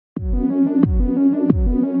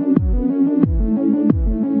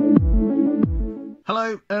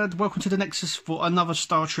Hello and welcome to the Nexus for another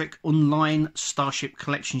Star Trek Online Starship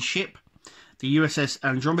Collection ship, the USS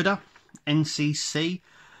Andromeda, NCC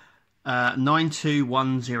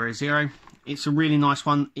 92100. It's a really nice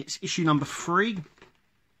one. It's issue number 3.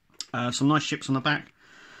 Some nice ships on the back.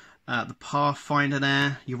 The Pathfinder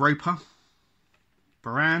there, Europa,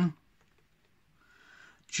 Baran,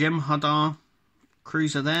 Jem'Hadar,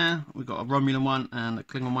 Cruiser there. We've got a Romulan one and a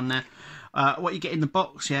Klingon one there. What you get in the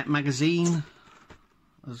box, yeah, magazine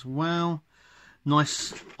as well.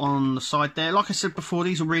 Nice on the side there. Like I said before,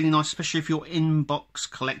 these are really nice, especially if you're in-box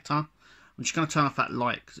collector. I'm just going to turn off that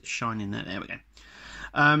light because it's shining there. There we go.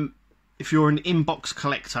 If you're an in-box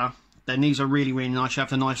collector, then these are really, really nice. You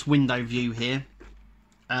have the nice window view here.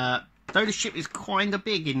 Though the ship is kind of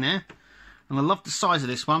big in there, and I love the size of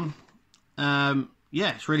this one.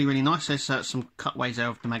 Yeah, it's really, really nice. There's some cutaways there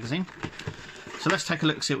of the magazine. So let's take a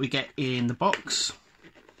look, see what we get in the box.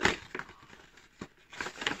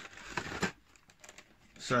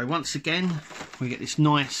 So once again, we get this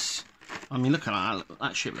nice, I mean, look at that,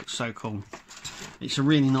 that ship looks so cool. It's a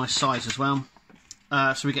really nice size as well.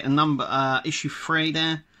 So we get a number, issue 3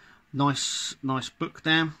 there. Nice book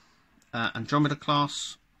there. Andromeda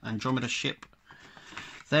class, Andromeda ship.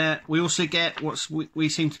 There, we also get what we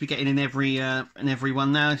seem to be getting in every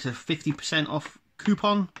one now. It's a 50% off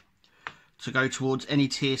coupon to go towards any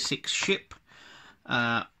tier 6 ship.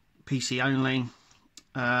 PC only.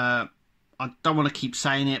 I don't want to keep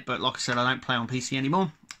saying it, but like I said, I don't play on PC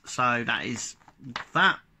anymore. So that is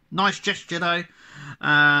that. Nice gesture though.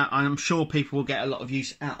 I'm sure people will get a lot of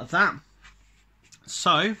use out of that.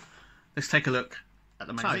 So let's take a look at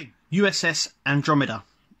the magazine. So, USS Andromeda.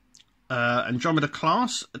 Andromeda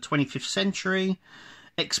class, a 25th century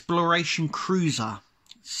exploration cruiser.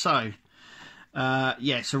 So, yeah,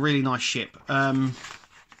 it's a really nice ship.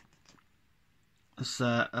 There's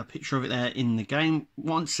a picture of it there in the game.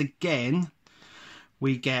 Once again,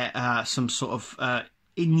 we get some sort of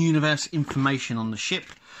in-universe information on the ship.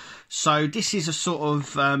 So this is a sort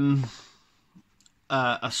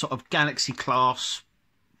of Galaxy class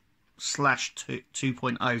 /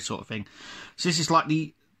 2.0 sort of thing. So this is like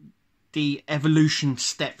the evolution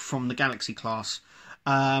step from the Galaxy class,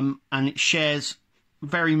 and it shares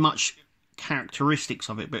very much characteristics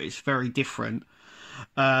of it, but it's very different.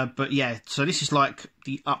 But yeah, so this is like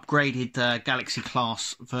the upgraded Galaxy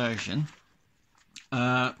class version.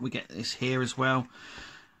 We get this here as well.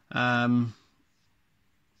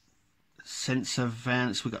 Sensor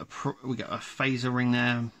vents. We got a phaser ring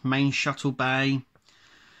there. Main shuttle bay.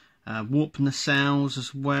 Warp nacelles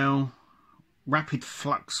as well. Rapid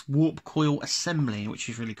flux warp coil assembly, which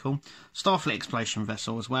is really cool. Starfleet exploration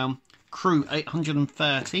vessel as well. Crew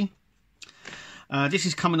 830. This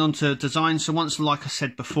is coming on to design. So once, like I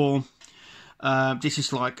said before, this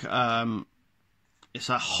is like it's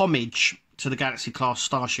a homage to the Galaxy class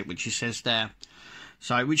starship, which it says there.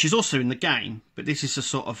 So, which is also in the game, but this is a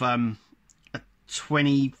sort of a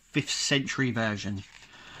 25th century version.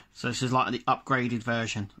 So this is like the upgraded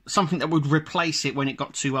version, something that would replace it when it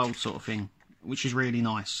got too old, sort of thing, which is really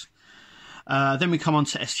nice. Then we come on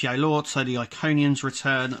to STO Lord. So the Iconians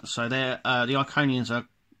return. So they're the Iconians are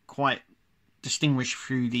quite distinguished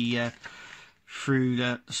through the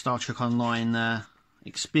Star Trek Online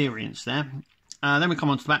experience there. Then we come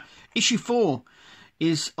on to that. Issue 4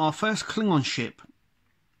 is our first Klingon ship,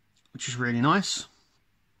 which is really nice.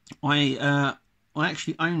 I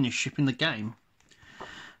actually own this ship in the game.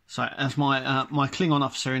 So as my my Klingon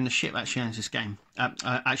officer in the ship actually owns this game.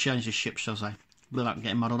 Actually owns this ship, shall I say. Without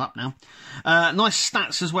getting muddled up now. Nice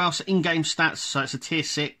stats as well. So in-game stats. So it's a tier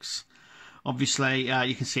 6. Obviously,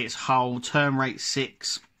 you can see its hull, turn rate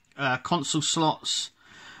 6, console slots.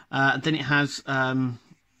 Then it has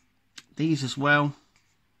these as well,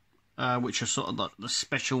 which are sort of like the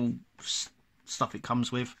special stuff it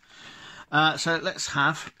comes with. So let's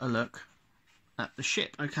have a look at the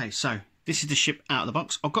ship. Okay, so this is the ship out of the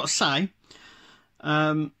box. I've got to say,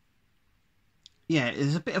 yeah,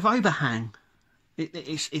 there's a bit of overhang.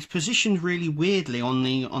 It's positioned really weirdly on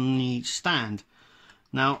the stand.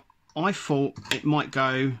 Now, I thought it might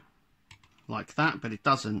go like that, but it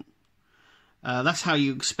doesn't. That's how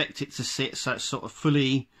you expect it to sit, so it sort of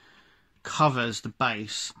fully covers the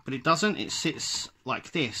base, but it doesn't. It sits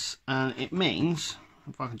like this, and it means,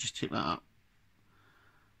 if I can just tip that up,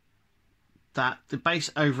 that the base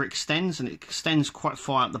overextends, and it extends quite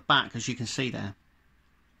far out the back, as you can see there.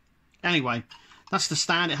 Anyway, that's the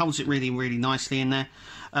stand. It holds it really, really nicely in there.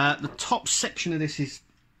 The top section of this is,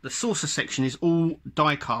 the saucer section is all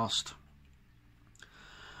die cast.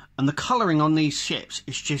 And the colouring on these ships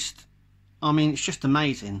is just I mean, it's just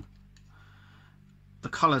amazing. The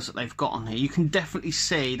colours that they've got on here. You can definitely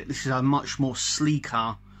see that this is a much more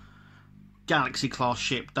sleeker Galaxy class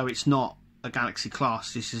ship, though it's not a Galaxy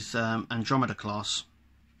class. This is Andromeda class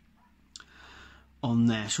on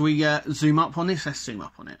there. Shall we zoom up on this? Let's zoom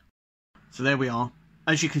up on it. So there we are.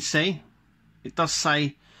 As you can see, it does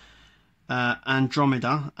say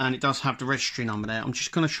Andromeda, and it does have the registry number there. I'm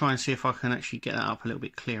just going to try and see if I can actually get that up a little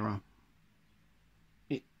bit clearer.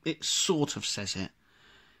 It sort of says it.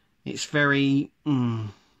 It's very,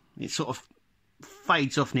 it sort of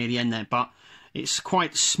fades off near the end there, but it's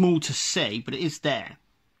quite small to see, but it is there.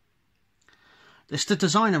 There's the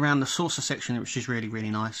design around the saucer section, which is really, really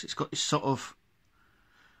nice. It's got this sort of,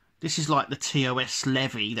 this is like the TOS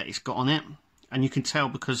levy that it's got on it, and you can tell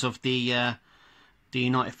because of the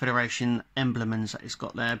United Federation emblems that it's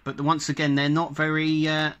got there. But once again, they're not very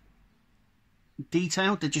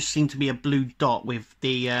detailed. They just seem to be a blue dot with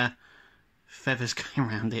the feathers going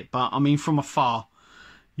around it. But I mean, from afar,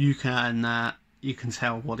 you can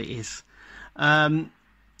tell what it is.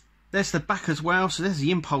 There's the back as well. So there's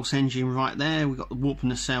the impulse engine right there. We've got the warp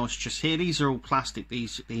nacelles just here. These are all plastic.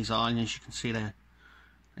 These are, and as you can see,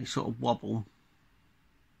 they sort of wobble.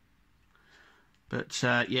 But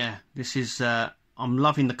yeah, this is. I'm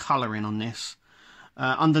loving the colouring on this.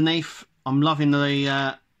 Underneath, I'm loving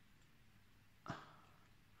the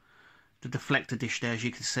deflector dish there, as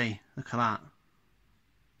you can see. Look at that.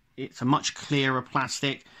 It's a much clearer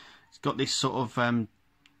plastic. It's got this sort of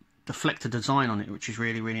deflector design on it, which is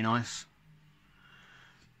really, really nice.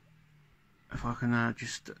 If I can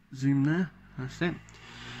just zoom there, that's it.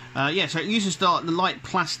 Yeah, so it uses the light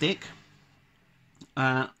plastic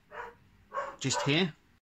just here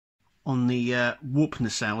on the warp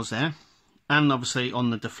nacelles there, and obviously on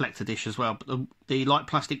the deflector dish as well. But the light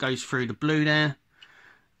plastic goes through the blue there,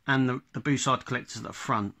 and the blue side collectors at the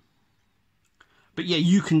front. But yeah,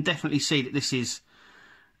 you can definitely see that this is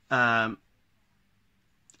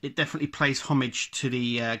it definitely pays homage to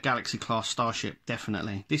the Galaxy class starship.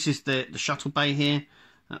 Definitely. This is the shuttle bay here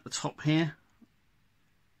at the top here,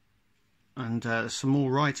 and there's some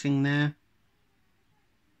more writing there.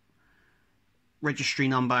 Registry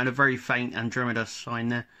number and a very faint Andromeda sign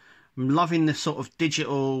there. I'm loving the sort of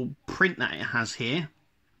digital print that it has here.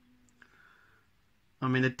 I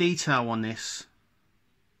mean, the detail on this,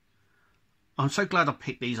 I'm so glad I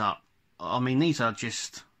picked these up. I mean, these are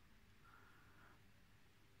just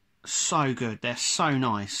so good. They're so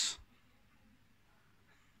nice.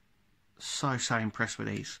 So impressed with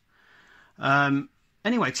these.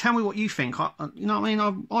 Anyway, tell me what you think. You know what I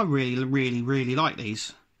mean? I really like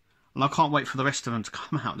these. And I can't wait for the rest of them to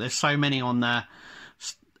come out. There's so many on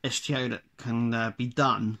STO that can be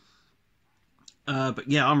done. But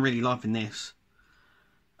yeah, I'm really loving this.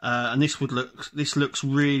 And this looks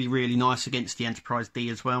really nice against the Enterprise D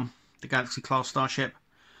as well, the Galaxy class starship.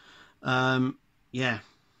 Yeah,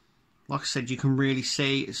 like I said, you can really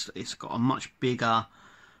see it's got a much bigger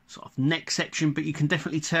sort of neck section, but you can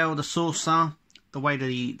definitely tell the saucer, the way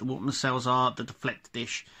the warp nacelles are, the deflector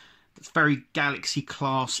dish. It's very Galaxy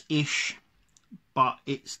class-ish, but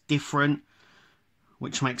it's different,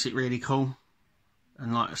 which makes it really cool.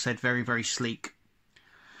 And like I said, very sleek.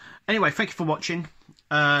 Anyway, thank you for watching.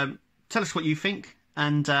 Tell us what you think,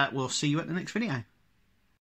 and we'll see you at the next video.